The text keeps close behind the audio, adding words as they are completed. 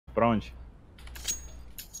Pra onde?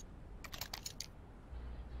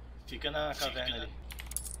 Fica na caverna ali.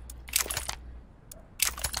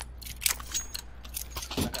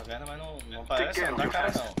 Na caverna, mas não parece, não dá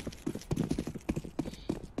cara não.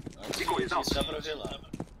 Antes disso dá pra ver lá.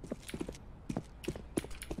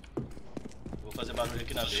 Vou fazer barulho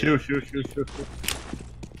aqui na beira. Chiu.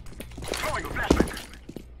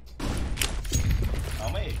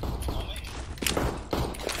 Calma aí.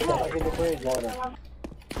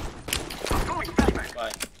 Vai,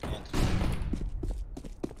 entra.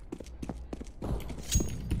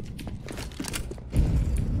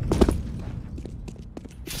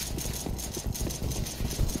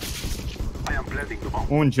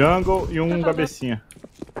 Um jungle e um cabecinha.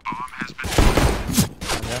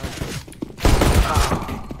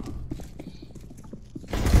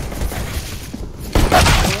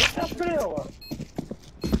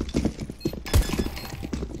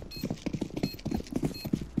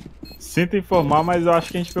 Sinto informar, mas eu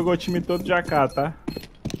acho que a gente pegou o time todo de AK, tá?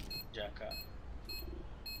 De AK.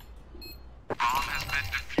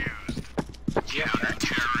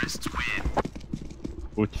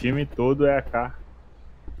 O time todo é AK.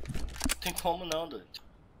 Não tem como não, doido.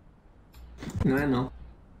 Não é não.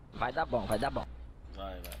 Vai dar bom.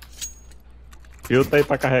 Vai. Filtra aí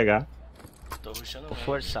pra carregar. Tô rushando Vou mesmo.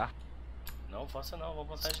 forçar. Não, força não, vou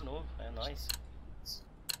botar de novo. É nóis.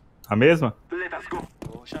 A mesma?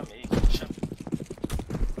 Vou rushar meio,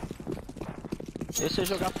 Deixa eu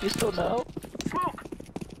jogar pistol não.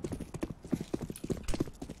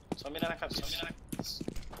 Só mirar na cabeça.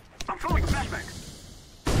 flashback.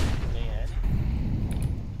 Tem L.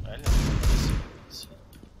 L.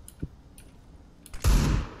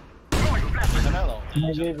 Janelão.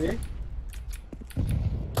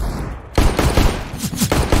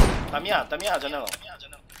 Tá miado, janelão.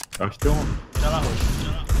 Acho que tem um. Mira lá, roxo.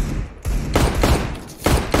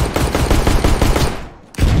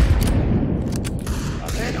 Tá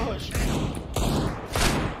velho, roxo.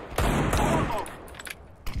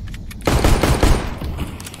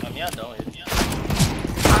 Tá miadão ele.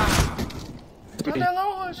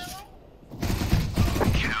 Janelão, roxo.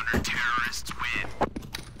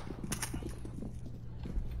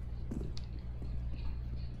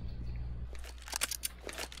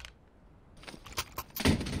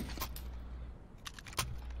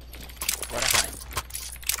 Agora vai.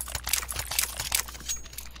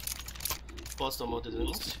 Posso tomar outra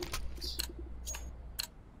denúncia?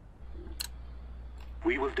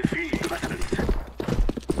 We will defeat the mercenaries.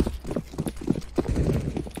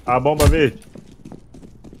 A bomba verde.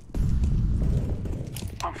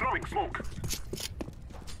 I'm throwing smoke.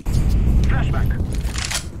 Flashback.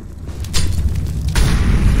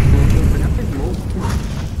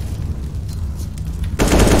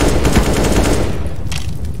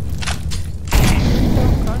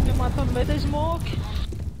 O cara me matou no meio da smoke.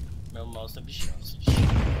 Meu mouse tá bichando.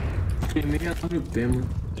 Tem meia 9p, mano.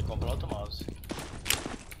 Tem que comprar outro mouse.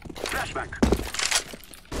 Flashback.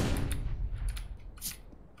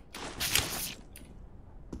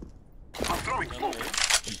 I'm throwing Tem um no smoke.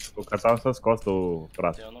 meio, O cara tá nas suas costas, o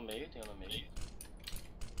prato. tem um no meio.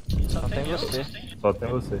 Só tem eu, você. Só tem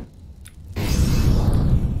você.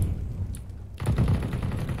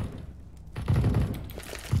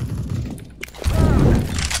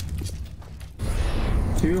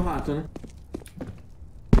 Você viu o rato, né?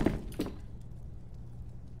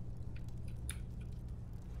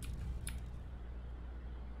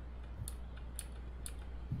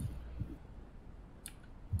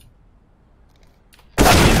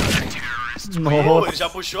 Nossa. Ele já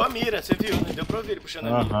puxou a mira, você viu, né? Deu pra ouvir ele puxando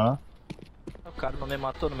a mira. Aham. O cara não me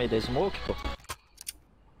matou no meio da smoke, pô.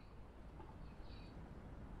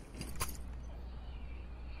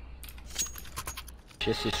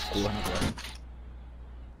 Deixa esse escuro agora.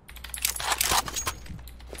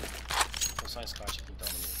 Vou só um scout aqui então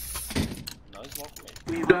no meio. Dá um smoke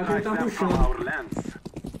no meio. Pior que ele tá rushando.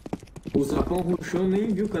 O sapão rushou,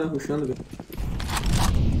 nem viu o cara rushando, velho.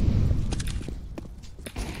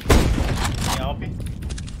 Tem Alp.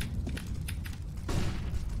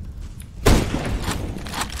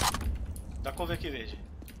 Dá cover aqui, verde.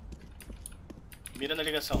 Mira na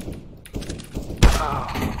ligação.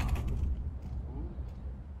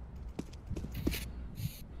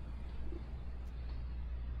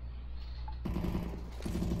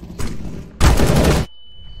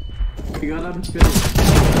 Obrigado, WP.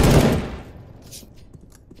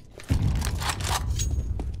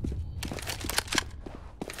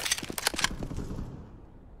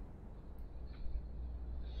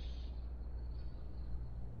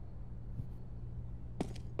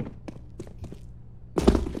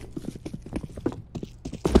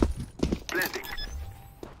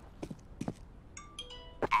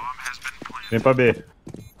 Vem pra B.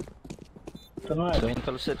 Tu não é? Tô indo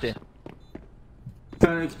pelo CT.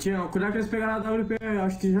 Cara, que tinha. Cuidado que eles pegaram a WP,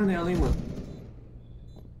 acho que janela, hein, mano.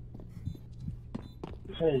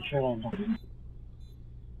 Isso aí, deixa eu ver então.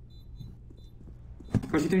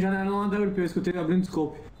 Acho que tem janela lá na WP, eu escutei abrindo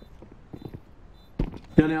scope.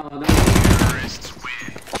 Janela lá, WP.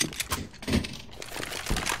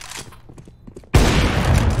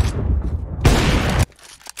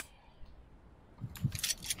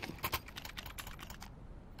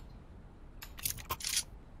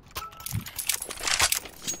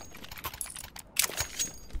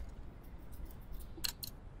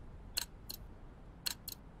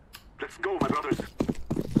 Let's go, my brothers.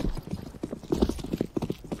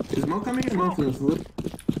 Eles mal caminham não, por favor.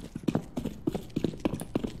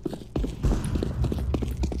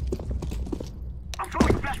 I'm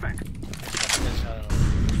throwing a flashbang.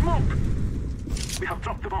 Smoke! We have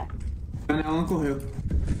dropped the bomb. Janela não correu.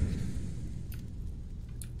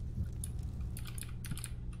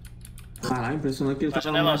 Caralho, impressionante que ele Tá, tá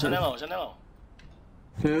janelão, janelão, janelão.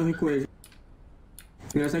 Eu recuei.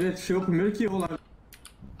 Engraçado que ele chegou primeiro que eu lá.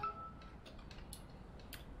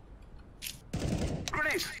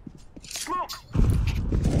 Grenade! Smoke!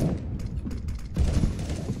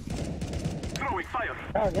 Throwing fire!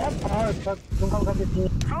 Cara, nem a pau, só não com a cabecinha.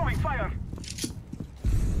 Throwing fire!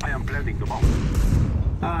 I am planting the bomb.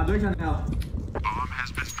 Ah, dois janelas. Bomb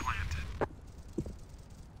has been planted.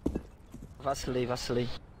 Vacilei, vacilei.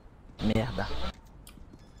 Merda.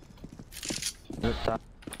 Tá.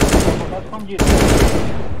 Vou botar escondido.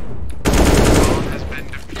 Bomb has been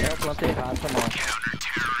defused. Eu plantei errado, tá bom.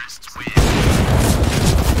 Counter-terrorists win.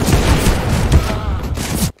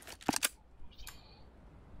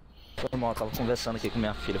 Foi mal, tava conversando aqui com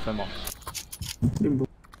minha filha, foi mal. Que bom.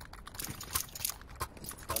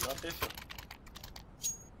 Manda uma perfil.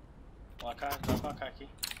 Um AK, tá com AK aqui.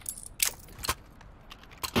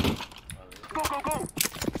 Go, go, go!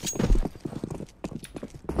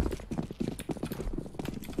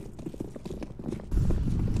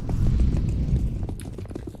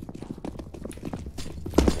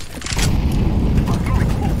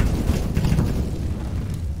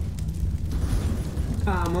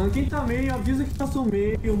 Ah, mano, quem tá meio, avisa que passou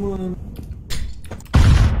meio, mano.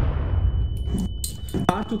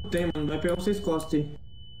 Ah, tu tem, mano. Vai pegar vocês costas aí.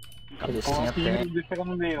 Cabecinha tem. Deixa eu pegar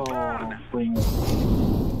no meio, ó. Coinho.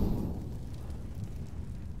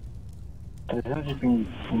 300 de ping,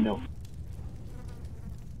 entendeu?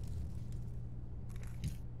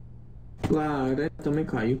 Clara também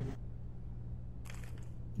caiu.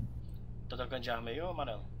 Tá trocando de arma aí, ô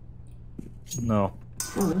amarelo? Não.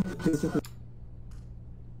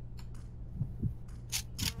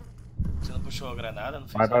 Você não puxou a granada? Não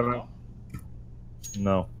fez Vai, nada, vai, vai. não?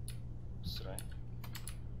 Não. Estranho.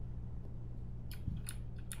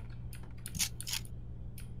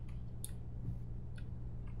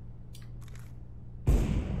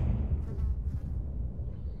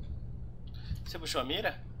 Você puxou a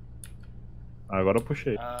mira? Agora eu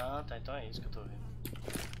puxei. Ah, tá. Então é isso que eu tô vendo.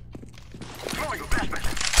 Throwing a flashbang.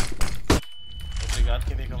 Obrigado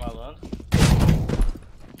quem veio cavalando.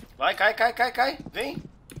 Vai, cai, cai, cai, cai. Vem.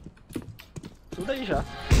 Tudo aí já.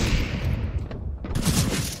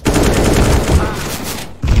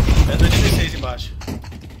 É 216 embaixo.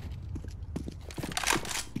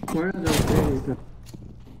 Guarda dele, cara.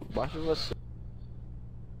 Baixo de você.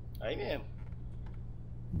 Aí mesmo.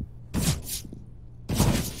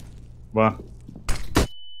 Vá.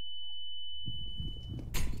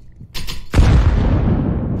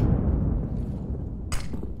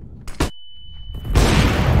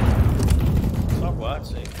 Só aguarda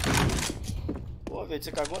isso aí. Pô, velho,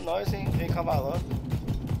 você cagou nós, hein? Vem cavalando.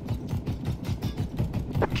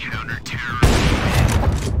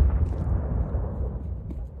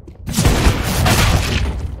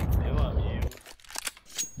 Meu amigo.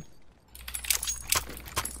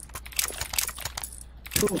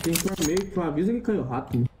 Pô, quem for meio, pô, avisa que caiu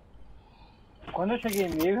rato, mano. Quando eu cheguei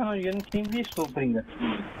meio, eu não tinha visto o ainda.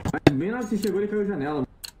 Mas bem na hora que você chegou, ele caiu janela, mano.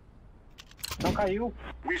 Não caiu.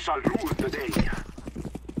 We shall rule the day.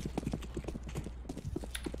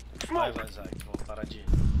 Vai, vai, Zay. Vamos parar de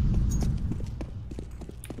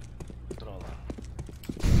trollar.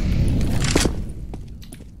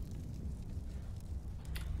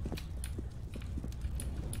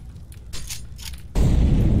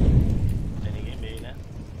 Não tem ninguém meio, né?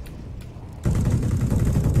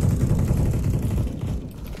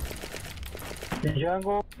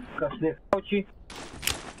 Jungle, default.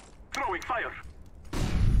 Throwing fire.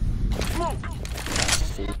 Smoke!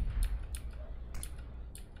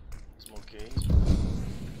 Smokei.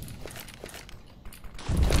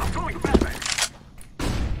 I'm throwing a flashbang.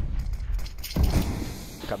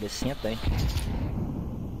 cabecinha tem.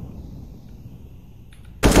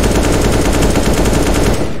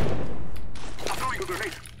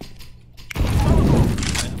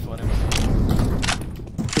 Saindo fora, mano.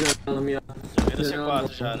 Tirando a minha. Já vira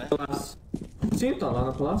C4 já, né? Classe. Sim, tá lá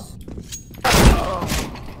na classe.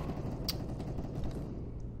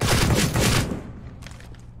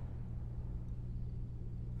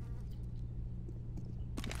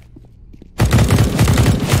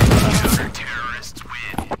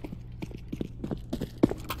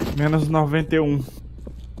 Menos 91.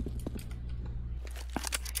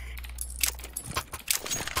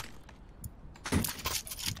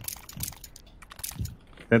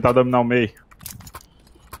 Tentar dominar o meio.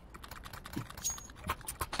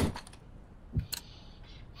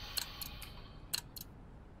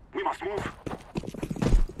 We must move.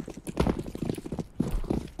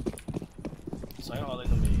 Só enrola aí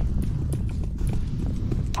no meio.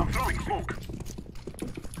 I'm throwing smoke.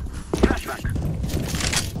 Flashback.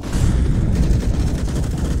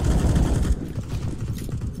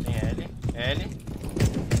 Tem L. L.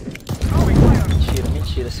 Throwing fire. Mentira,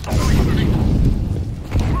 mentira esse cara.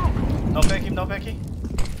 Dá um pé aqui, dá um pé aqui.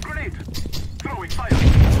 Grenade. Throwing fire.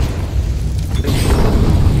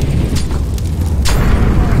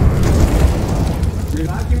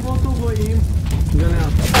 Ligar quem botou o gol aí, hein?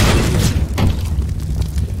 Janela.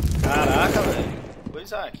 Caraca, velho. Ô,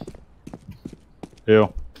 Isaac.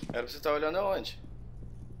 Eu. Era pra você estar olhando aonde?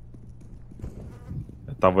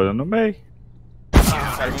 Eu tava olhando no meio.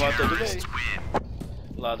 O cara me matou do meio.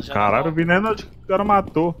 Lá do janelão. Caralho, eu vi nem onde o cara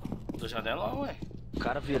matou. Do janelão, ué. O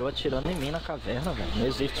cara virou atirando em mim na caverna, velho. Não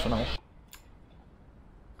existe isso não.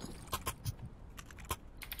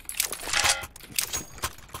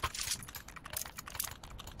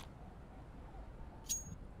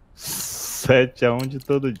 Sete a 1 de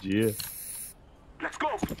todo dia. Let's go.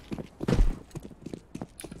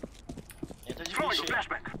 Entra de Throwing bicho aí.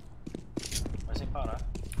 flashback. Vai sem parar.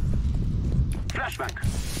 Flashback.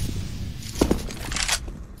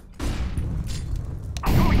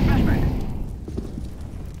 I'm throwing flashback.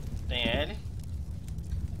 Tem L.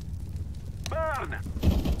 Burn.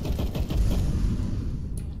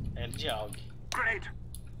 L de AUG. Grenade.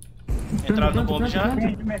 Entraram no bomb já?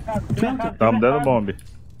 De mercado, de mercado. Tava dando bombe.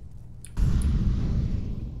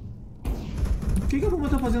 O que a bomba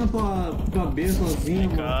tá fazendo pra B sozinha, Vem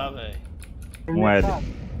mano? cá, velho. Um L.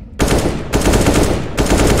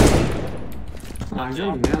 Ah,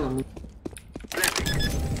 janela, mano.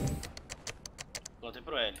 Plantei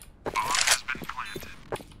pro L. O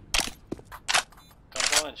cara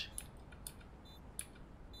tá onde?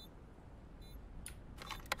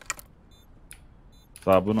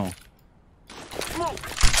 Sabo não. Smoke.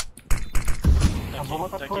 Tá bomba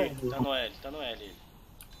aqui, tá tá pro aqui. L. Tá no L, tá no L ele.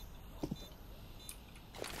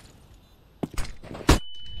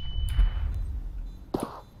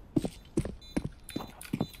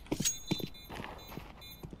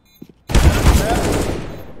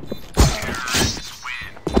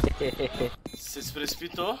 Você se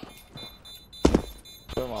precipitou,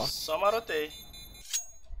 Foi mal. só marotei.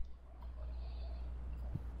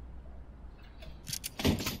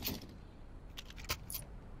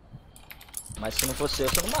 Mas se não fosse eu,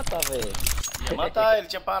 você não matava ele. Ia matar, ele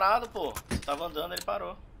tinha parado, pô. Tava andando, ele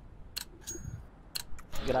parou.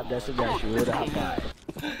 Agradece de ajuda, rapaz.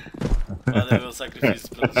 Valeu meu sacrifício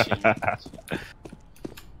pelo time.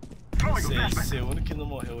 Throwing Você flashback. ser o único que não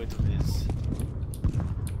morreu 8 vezes.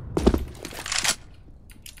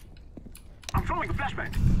 I'm throwing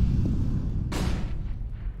flashback.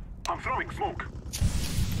 I'm throwing smoke.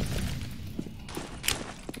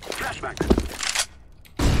 Flashback.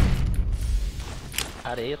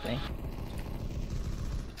 Areia tem.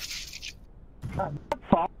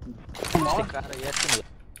 Fácil. Esse cara aí é assim mesmo.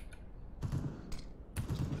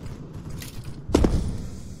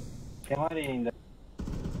 Tem uma areia ainda.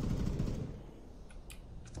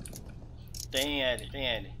 Tem L, tem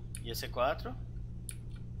L. Ia ser 4.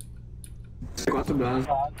 4 braços.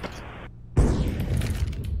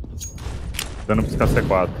 Dando pra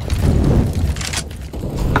C4.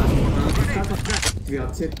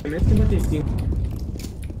 Viado, você tem 55.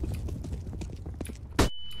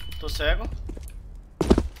 Tô cego.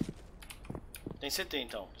 Tem CT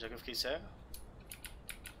então, já que eu fiquei cego.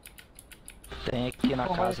 Tem aqui na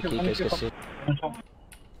casa aqui que eu esqueci.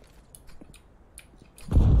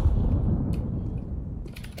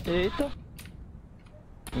 Eita.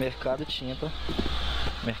 Mercado tinha, tá?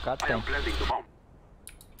 Mercado I tem. am planting the bomb.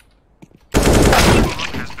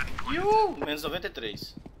 Menos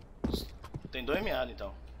 93. Tem 2 meados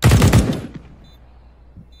então.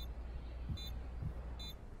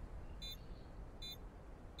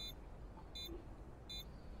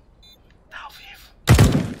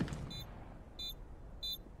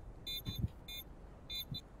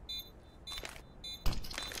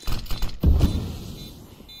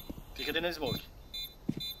 Fica dentro da smoke.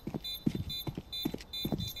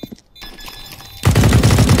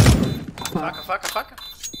 Faca, faca, faca.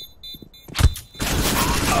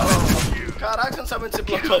 Caraca, você não sabe onde você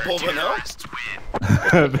plantou a bomba, não?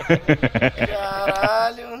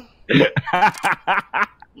 Caralho.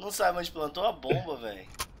 Não sabe onde plantou a bomba, velho.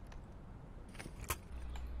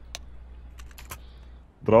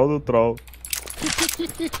 Troll do troll.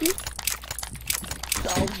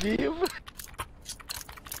 Tá ao vivo.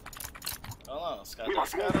 Olha lá, os caras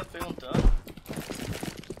perguntando.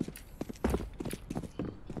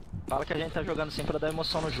 Fala que a gente tá jogando assim pra dar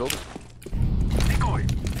emoção no jogo. Decoy.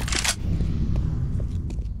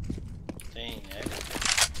 Tem L.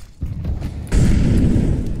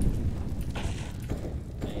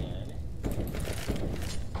 Tem L.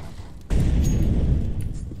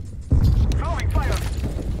 Throwing fire.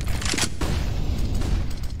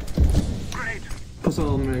 Grenade.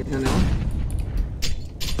 Passou uma janela.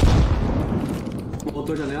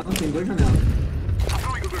 Voltou janela, tem 2 janelas. I'm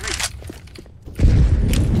throwing a grenade.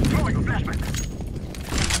 Throwing a flashbang.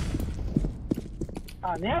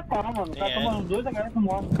 Ah, nem a pau, mano. O cara É. tomando 2, a galera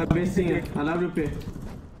morre. Cabecinha, AWP.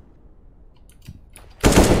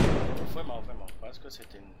 Foi mal, foi mal. Quase que eu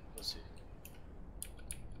acertei você.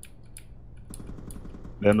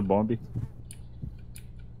 Dando bomb.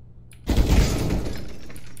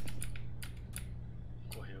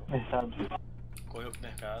 Correu. Mercado. Correu pro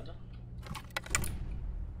mercado.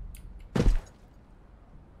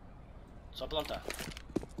 Só plantar.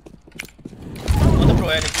 Planta pro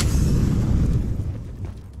L aqui.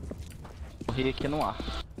 Corri aqui no ar.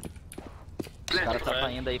 Os caras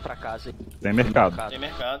tá indo aí pra casa. Tem mercado. Tem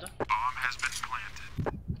mercado.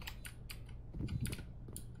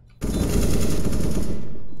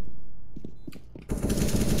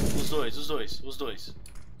 Os dois.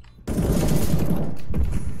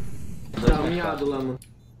 Tá miado lá, mano.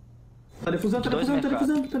 Tá defusando, tá Dois defusando, tá mercados.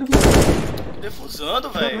 defusando, tá defusando. Defusando,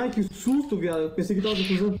 velho. Caralho, que susto, viado. Eu pensei que tava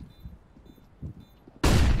defusando.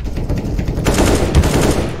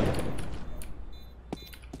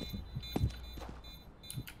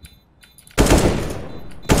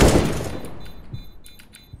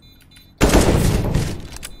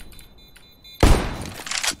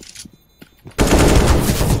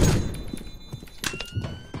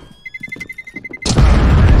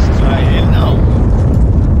 Vai ele não.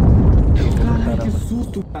 Caralho, que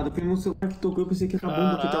susto, cara. Foi no celular que tocou, eu pensei que era a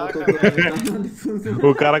bomba que tava Caraca, tocando. Tava defusando.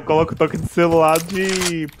 O cara coloca o toque de celular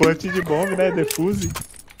de punch de bomb, né? Defuse.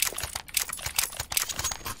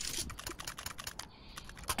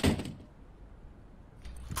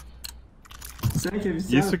 Será que é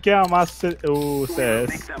viciado? Isso que é amar o Make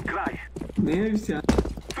CS. them cry. Nem é viciado.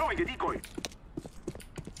 Throwing a decoy.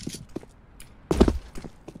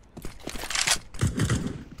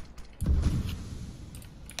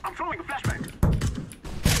 I'm throwing a flashbang.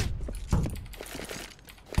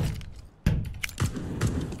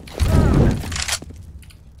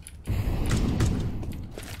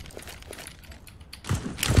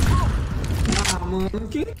 Ah, mano,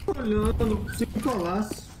 quem tá olhando? Se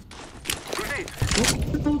colasse. Grenade.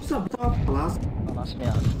 Não precisa botar uma palácio. Nossa,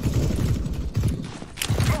 meado.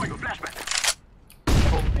 Throwing a flashbang.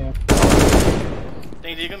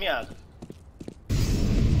 Tem liga miado.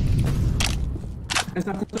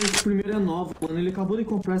 Essa conta de primeiro é nova, mano. Ele acabou de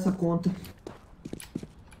comprar essa conta.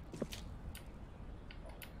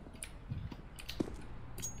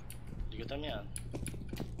 Liga tá miado.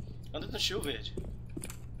 Anda no shield verde.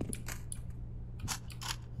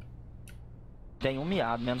 Tem um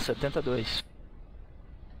miado, menos 72.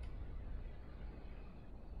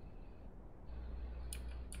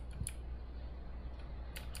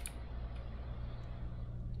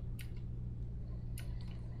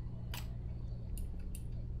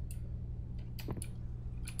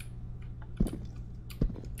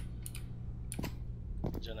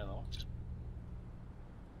 Janelão.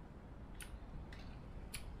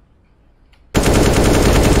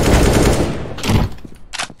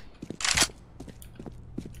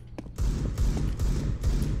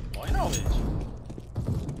 Morre não, verde.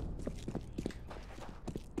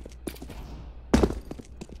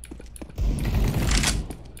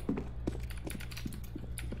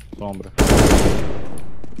 Sombra.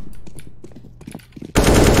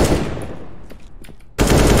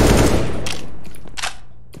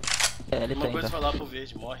 É, ele Uma tem, coisa tá? vai lá pro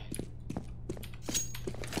verde, morre.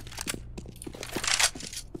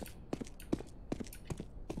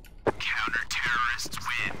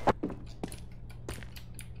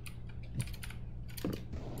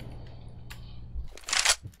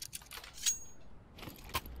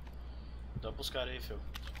 Dá pros caras aí, Phil.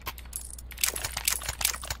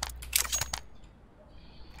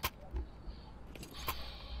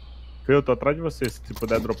 Fê, eu tô atrás de você, se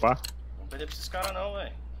puder dropar. Não perder pra esses caras não,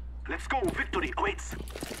 velho. Let's go. Victory awaits.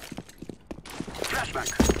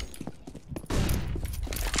 Flashback.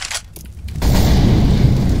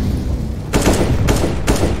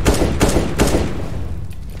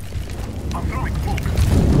 I'm throwing smoke.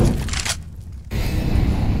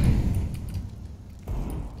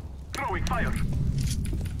 Throwing fire.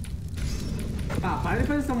 Ah, para de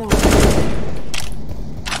fazer essa mão.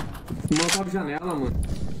 Molotov janela, mano.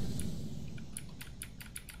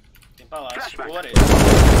 Tem palácio, boa areia.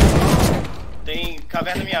 Tem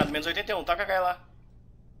caverna miado, menos 81, taca a lá.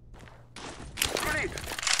 Grenade.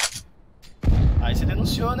 Aí você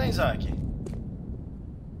denunciou, né, Isaac?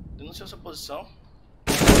 Denunciou sua posição.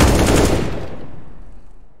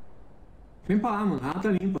 Vem pra lá, mano. A rata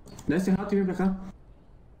limpa. Desce rato e vem pra cá.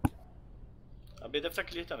 A B deve estar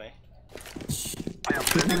clear também.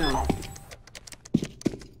 Vem janela.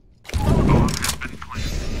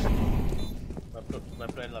 Vai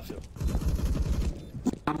pra ele lá, Phil.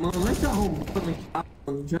 A mão não é se arromba,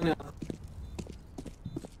 mano. Janela.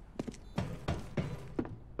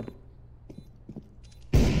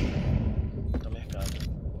 Tá mercado.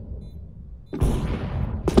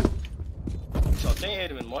 Só tem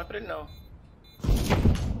ele, mano. Não morre pra ele não.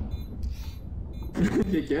 O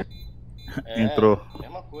que é? Entrou.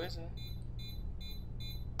 Mesma coisa, né?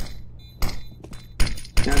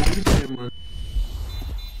 É a vida, mano.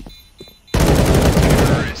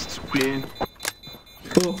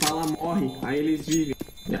 Pô, fala morre, aí eles vivem,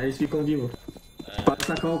 aí eles ficam vivos.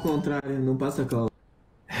 Passa cal ao contrário, não passa cal.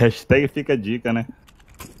 Hashtag fica a dica, né?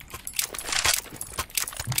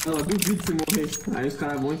 Ela duvido se morrer, aí os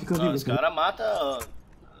caras vão e ficam Não, vivos. os caras matam.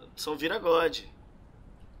 São vira-god.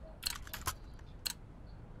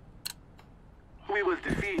 We will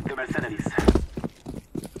defeat the mercenaries.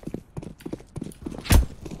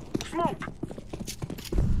 Smoke.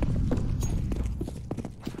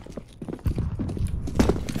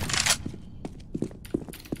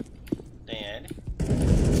 Tem L.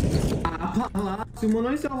 Ah, lá, se o mano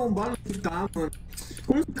não se arrombar, não ficar, mano.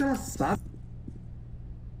 Como esse cara sabe?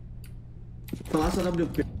 Falar só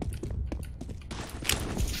WP.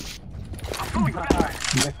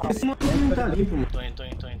 Esse mano não tá limpo, mano. Tô indo.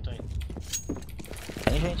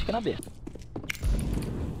 Tem gente aqui na B.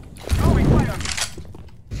 Throwing fire.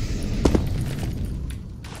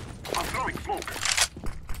 I'm throwing smoke.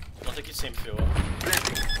 Conta aqui sempre, Phil.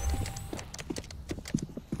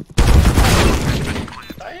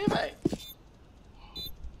 Tá aí, velho.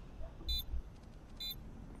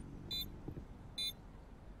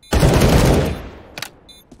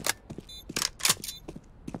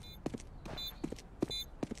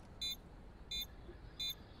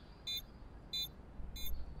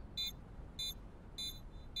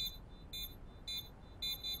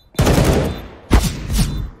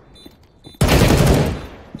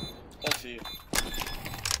 Confio.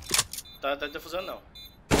 Tá defusando não.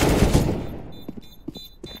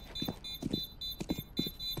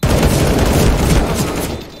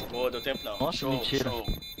 Boa, deu tempo não. Nossa, show, mentira. show.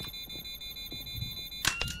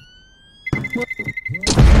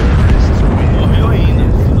 Morreu ainda,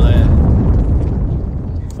 filé.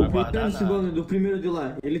 Vai guardar Aproveitando esse nada. bando do primeiro de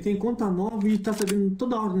lá, ele tem conta nova e tá sabendo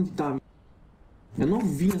toda hora onde tá. É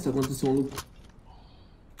novinha essa conta desse maluco.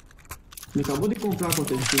 Ele acabou de comprar a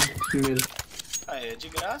conta desse primeiro. Ah, é de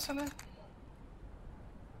graça, né?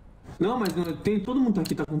 Não, mas não, tem, todo mundo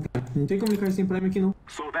aqui tá com Prime. Não tem como ele cair sem Prime aqui não.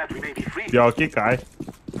 So that we may be free. Pior que cai.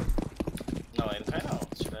 Não, ele não cai não.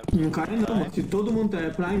 Se tiver... Não cai não, mano. Se todo mundo é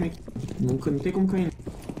Prime aqui, não tem como cair.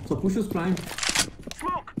 Só puxa os Prime.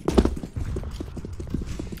 Smoke.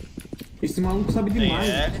 Esse maluco sabe Tem demais.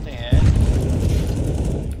 L, tem L.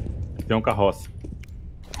 Tem um carroça.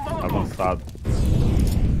 Avançado.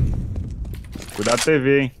 Cuidado da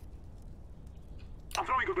TV, hein? I'm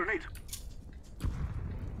throwing a grenade.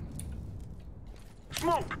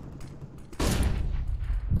 Smoke.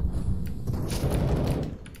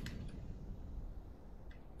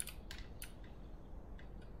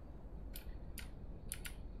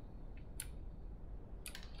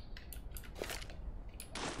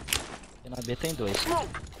 E na B tem dois.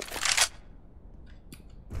 Smoke.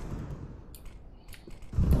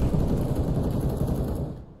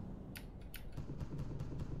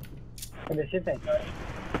 ABC tem.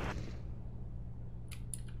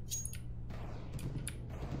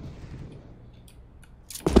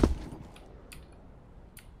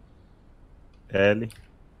 L. O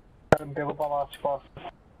cara me pegou pra lá as costas.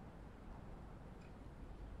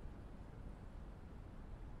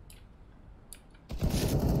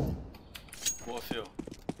 Boa, Phil.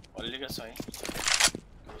 Olha a ligação, hein?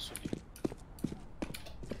 Eu vou subir.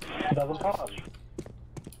 Cuidado no palácio.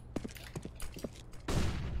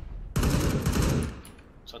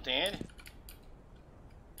 Só tem ele?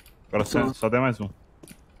 Agora só tem mais um.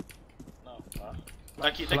 Não, tá. Tá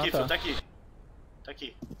aqui, tá aqui, filho, tá aqui. Tá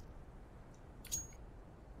aqui.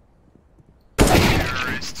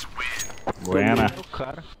 Buena. O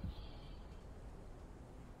cara.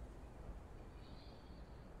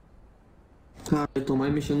 Cara, eu tô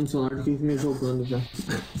mais mexendo no celular do que me jogando já.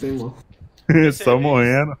 Sem mal. Só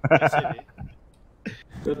morrendo.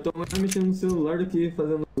 Eu tô mais mexendo no celular do que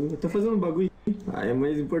fazendo. Eu tô fazendo bagulho. Ah, é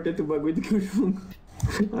mais importante o bagulho do que o jogo.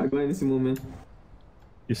 Agora nesse momento.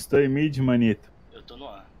 Estou em mid, manito. Eu tô no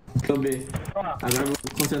ar. Tô bem. Agora eu vou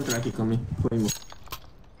concentrar aqui, calma aí. Foi, irmão.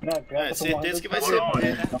 É, certeza que vai ser bom,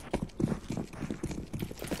 né?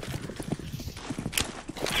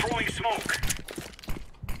 Throwing smoke.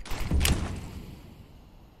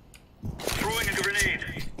 Throwing a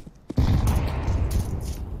grenade.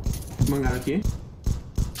 Mangaram aqui.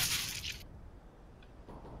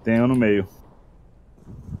 Tem um no meio.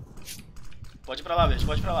 Pode ir pra lá, Verde,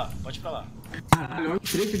 pode ir pra lá, pode ir pra lá. Caralho, olha o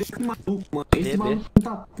trecho desse maluco, mano. Esse maluco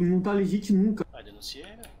não tá legítimo nunca. Ah, denunciei,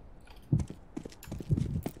 velho.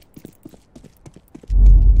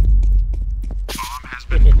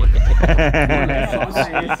 Mano, é só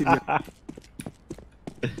HS, viado.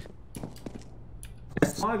 É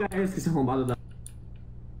só HS que esse arrombado dá.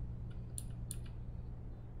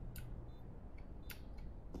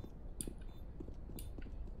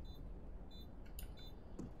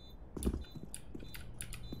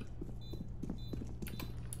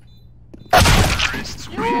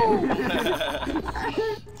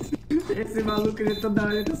 Esse maluco, ele toda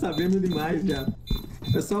hora tá sabendo demais, viado.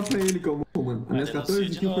 É só pra ele que eu morro, mano. As minhas 14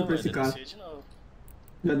 kills foi pra esse cara.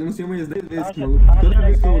 Já denunciei umas 10 vezes esse maluco. Toda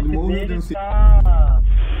vez que eu morro, eu denuncio. Tá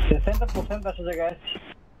 60% da HGS.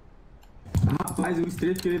 Rapaz, o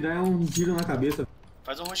estreito que ele dá é um tiro na cabeça.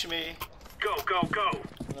 Faz um rush meio aí. Go, go, go.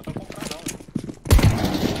 Não dá pra comprar não.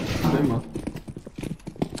 Vai, mano.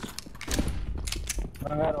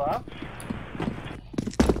 Mangaram lá.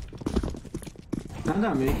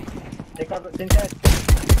 Nada bem. Tem teste.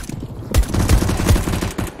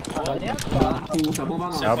 Tá bomba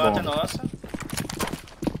não. C4 bom. é nossa.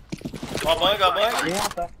 Ó, bang, ó, bang.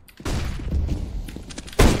 Lenta.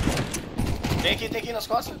 Tem aqui nas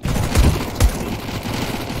costas.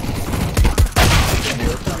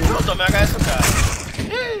 Eu tomei HS do cara.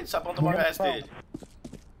 Ih, Sapão tomou HS dele.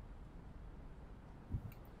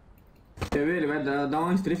 Quer ver? Ele vai dar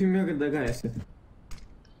uma strafe em da HS.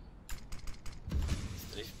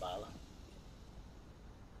 3 balas.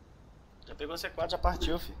 Já pegou C4, já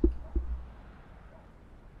partiu, filho.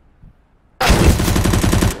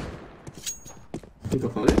 O que eu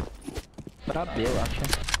falei? Pra B, eu acho.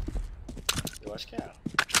 Eu acho que é.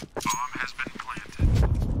 Ih, acho que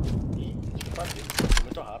é pra B. Foi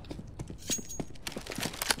muito rápido.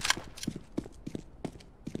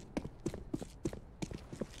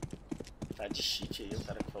 Tá de cheat aí o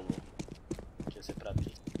cara que falou que ia ser pra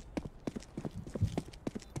B.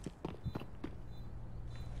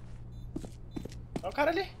 Olha o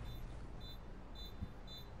cara ali.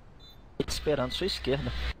 Esperando sua esquerda.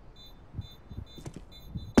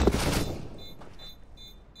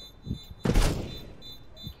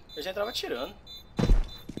 Eu já entrava atirando.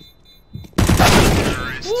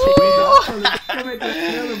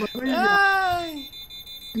 Ai!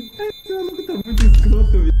 Esse maluco tá muito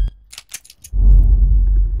escroto, viu?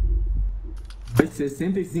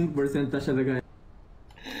 65% de taxa da HS.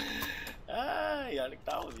 Ai, olha que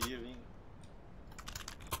tá ao vivo, hein?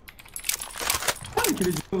 Sabe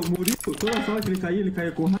aquele dia, o Murilo, toda sala que ele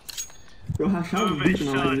caía com racha. Eu rachava o bicho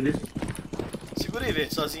na live dele. Segura aí,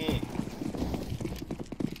 Verde, sozinho aí.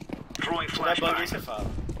 Throwing Se der bug aí, flashbang. você fala.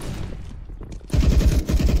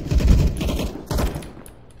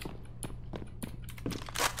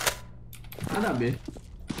 Nada a ver.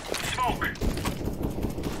 Smoke.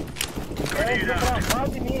 É,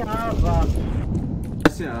 desgraçado de mim, rasa.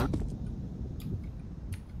 SA.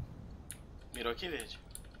 Mirou aqui, Verde.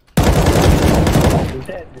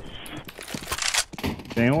 Sério.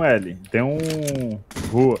 Tem um L. Tem um...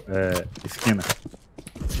 Rua. Esquina.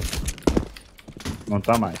 Não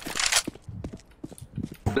tá mais.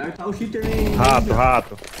 Agora tá o cheater em...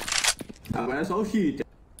 Rato. Agora é só o cheater.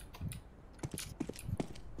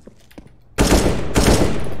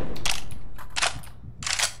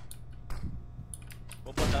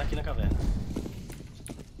 Vou botar aqui na caverna.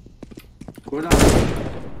 Cuidado.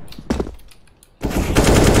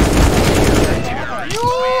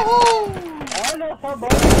 Olha só,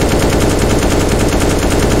 bora.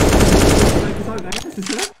 Será que só HS,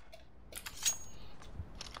 será?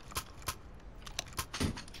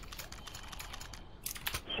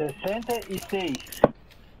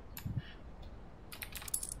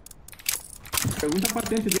 Pergunta a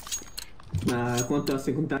patente dele. Na conta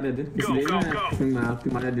secundária dele. Esse daí não é na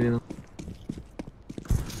primária dele, não.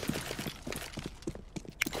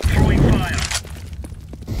 Throwing fire.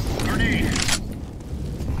 Grenade.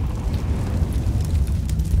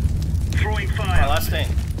 Throwing fire. Palácio tem.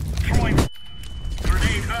 Throwing.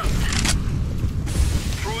 Grenade out.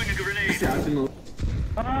 Throwing a grenade. Esse abre de novo.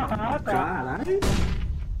 Ah, tá. Caralho.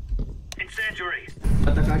 Incendiary.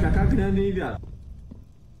 Vai tacar jaca grande aí, viado.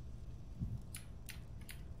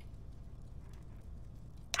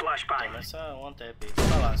 Flashbang. Começa um tap aí. Tem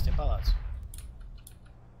palácio, tem palácio.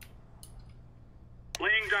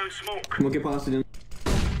 Laying down smoke. Como que é palácio dentro?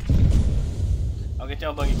 Alguém tem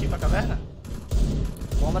uma bang aqui pra caverna?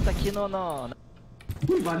 Bomba tá aqui no...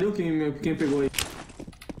 Ui, valeu quem pegou aí.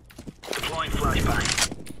 Deploying flashbang.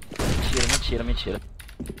 Mentira.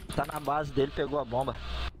 Tá na base dele, pegou a bomba.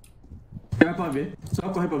 Vai pra ver. Só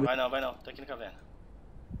corre pra ver. Vai não. Tá aqui na caverna.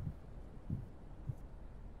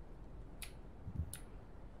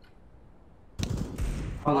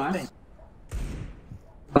 Palácio.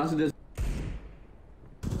 Palácio desse.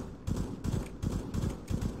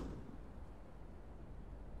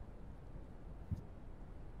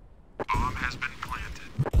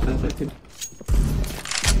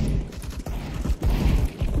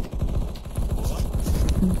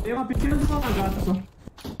 Tem uma pequena de uma lagarta só.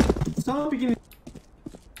 Só uma pequenininha.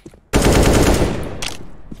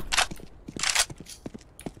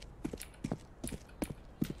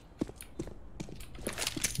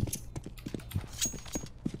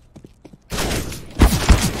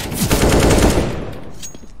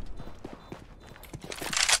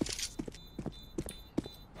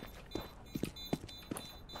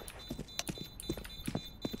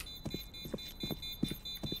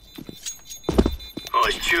 Oh,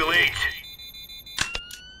 it's too late.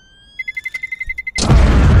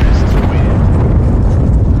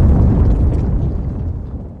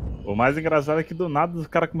 O mais engraçado é que do nada o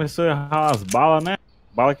cara começou a errar as balas, né?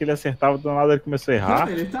 Bala que ele acertava, do nada ele começou a errar.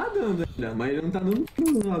 Não, ele tá dando ainda, mas ele não tá dando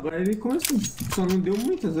tudo. Agora ele começou. Só não deu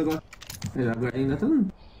muitas agora. Agora ainda tá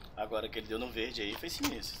dando. Agora que ele deu no verde aí foi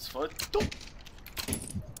sinistro. Se for... Tum!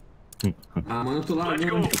 Ah, mano, eu tô lá. Let's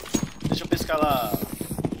go. Deixa eu pescar lá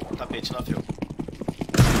o tapete lá, viu?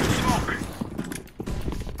 Smoke.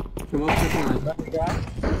 Eu vou pro personagem.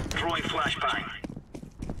 Throwing flashbang.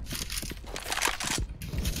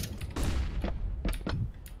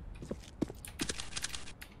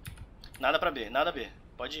 Nada pra B, nada B.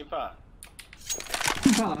 Pode ir pra A.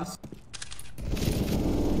 Palácio.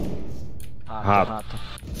 Rato.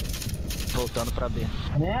 Voltando pra B.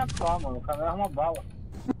 Nem é só, mano. O cara arruma bala.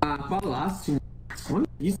 Ah, palácio. Olha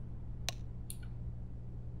isso.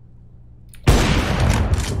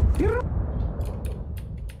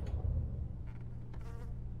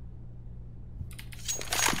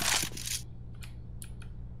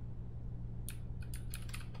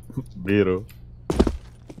 Virou.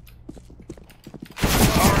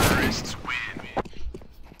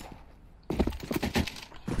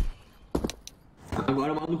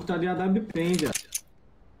 Agora o maluco tá de AWP, hein, viado.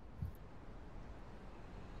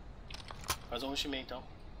 Faz um rush meio então.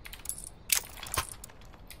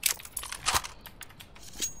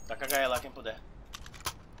 Taca HE lá quem puder.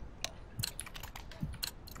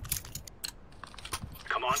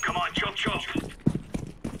 Come on, chop.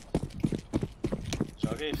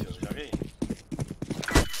 Joga aí, filho, joga aí.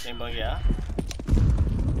 Tem bang A?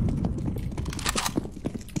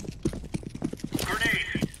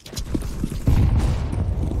 Grenade.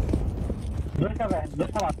 Dois cavernas,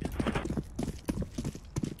 dois palácios.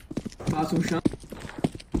 Passa um chão.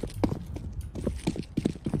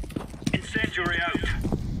 Incendiary out.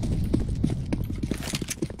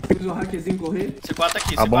 Fiz o hackzinho correr. C4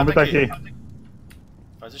 aqui, A C4 bomba tá aqui.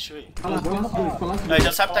 Faz o show aí. Palácio 2, palácio Aí 2.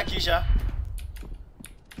 já sabe que tá aqui já.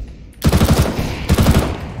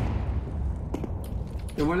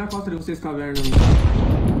 Eu vou olhar a costa de vocês, caverna.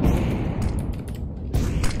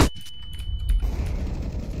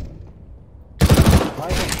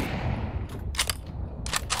 Vai, velho.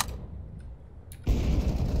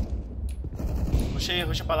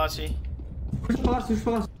 Ruxa palácio aí. Puxa o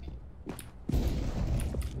palácio.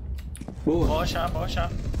 Boa. Pode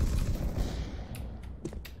achar.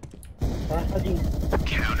 Tadinho.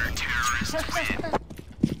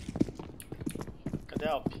 Cadê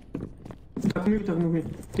a Alp? Tá comigo.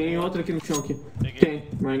 Tem outra aqui no chão aqui. Peguei. Tem,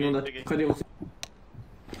 mas não dá. Peguei. Cadê você?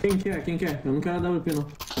 Quem quer? Eu não quero AWP não.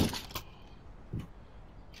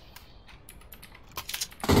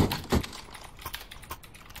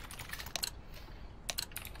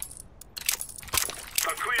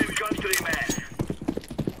 A clear country, man.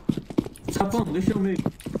 Sapão, deixa eu meio.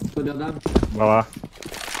 Tô de AW. Vai lá.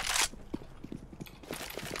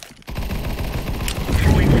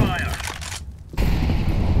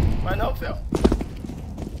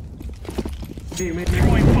 Meio.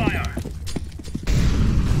 Throwing fire.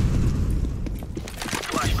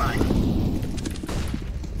 Flashbang.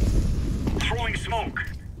 Throwing smoke.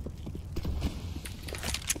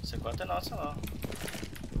 C4 é nossa, não.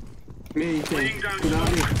 Meio, tem. Laying down Cuidado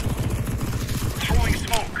smoke. aí. Throwing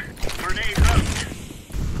smoke. Grenade out.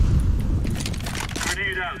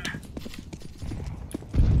 Grenade out.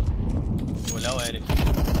 Vou olhar o L aqui.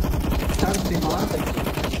 Sabe o que tem lá?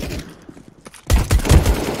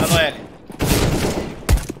 Tá no L.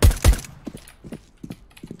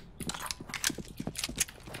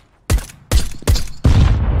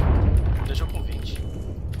 Deixou com 20.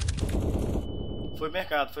 Foi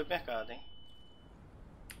mercado, hein.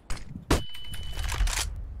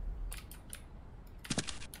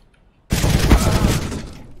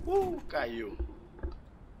 Caiu.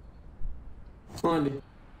 Onde?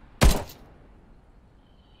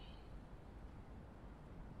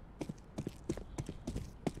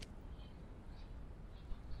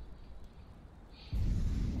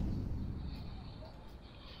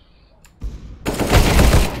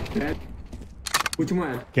 É. Último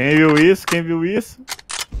L. Quem viu isso?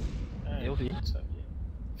 É, Eu vi. Sabia.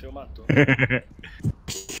 Fio matou.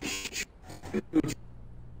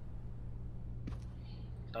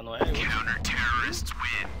 Tá no L.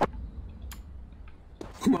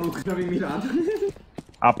 O maluco tava mirado.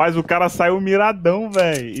 Rapaz, o cara saiu miradão,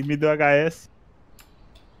 velho, e me deu HS.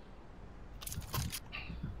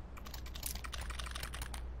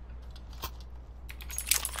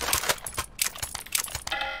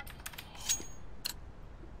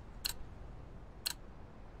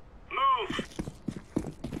 Move.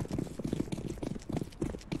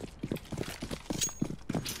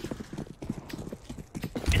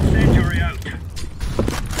 Incendiary out.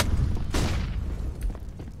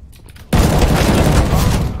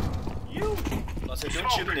 Nossa, eu dei um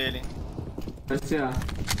tiro nele, hein. Vai ser A.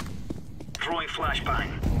 Throwing flashbang.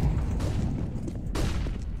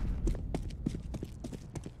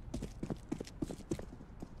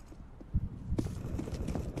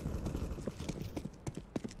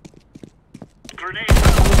 Grenade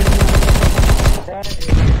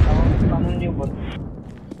out. Tá no Nilbot.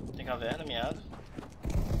 Tem caverna, miado.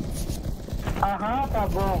 Aham, tá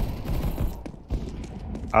bom.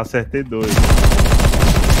 Acertei 2.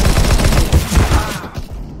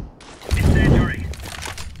 Incendiary.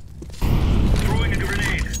 Throwing a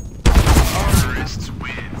grenade. Terrorists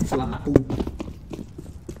win. Sei lá, na puta.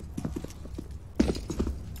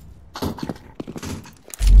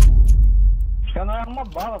 Acho que eu não erro uma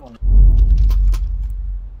bala, mano.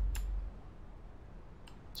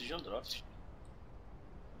 Preciso de um drop.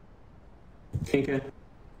 Quem quer?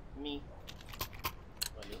 Mim.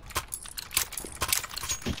 Valeu.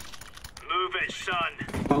 Move it,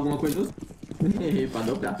 son. Alguma coisa? Errei pra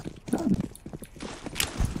dobrar.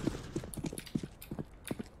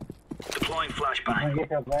 Deploying flashbang. Ninguém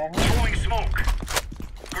caverna. Throwing smoke.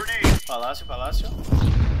 Grenade. Palácio.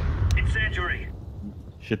 Incendiary.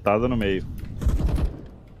 Cheatada no meio.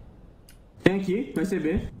 Tem aqui, vai ser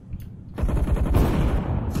B.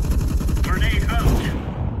 Grenade out.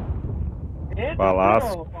 Eita,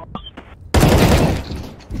 Palácio. pô.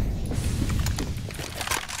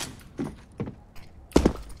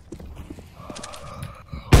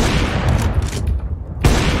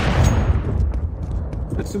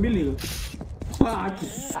 Vai subir liga. Ah, que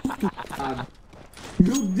safado.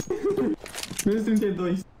 Meu Deus. Menos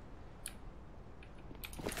 32.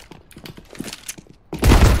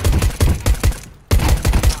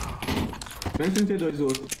 Menos 32 o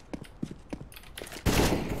outro.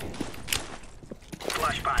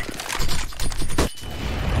 Flashbang.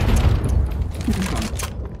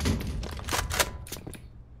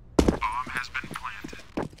 Bomb has been planted.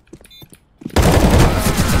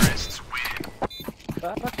 Terrorists win.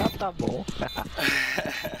 Tá bom.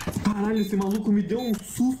 Caralho, esse maluco me deu um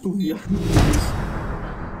susto, viado.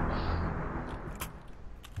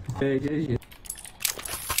 É, GG.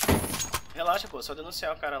 Relaxa, pô. Só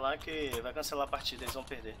denunciar o cara lá que vai cancelar a partida. Eles vão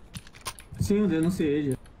perder. Sim, eu denunciei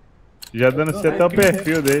ele. Já dando até o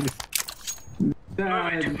perfil dele.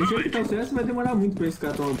 Ah, do jeito que tá o CS, vai demorar muito pra esse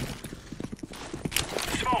cara tomar.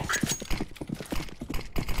 Smoke.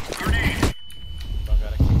 Grenade.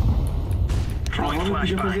 Devagar aqui. A Throwing Roma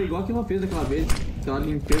podia fazer flashbang. igual que ela fez aquela vez. Aquela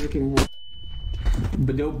limpeza que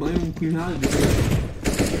deu banho um punhado de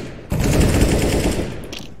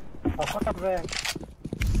Só caverna.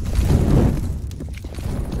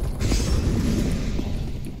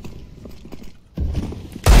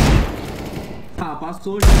 Ah,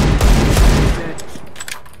 passou já.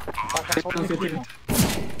 Não, você tem...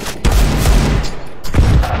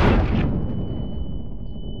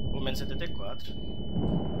 Pelo menos 74.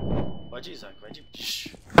 Pode ir, Isaac, vai de...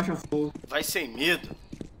 Caixa fogo. Vai sem medo.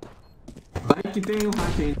 Vai que tem um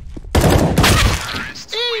hack ainda.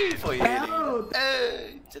 Ih, foi ele.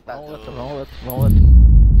 Ei, você tá Vamos doido. outro.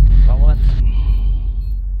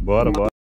 Bora.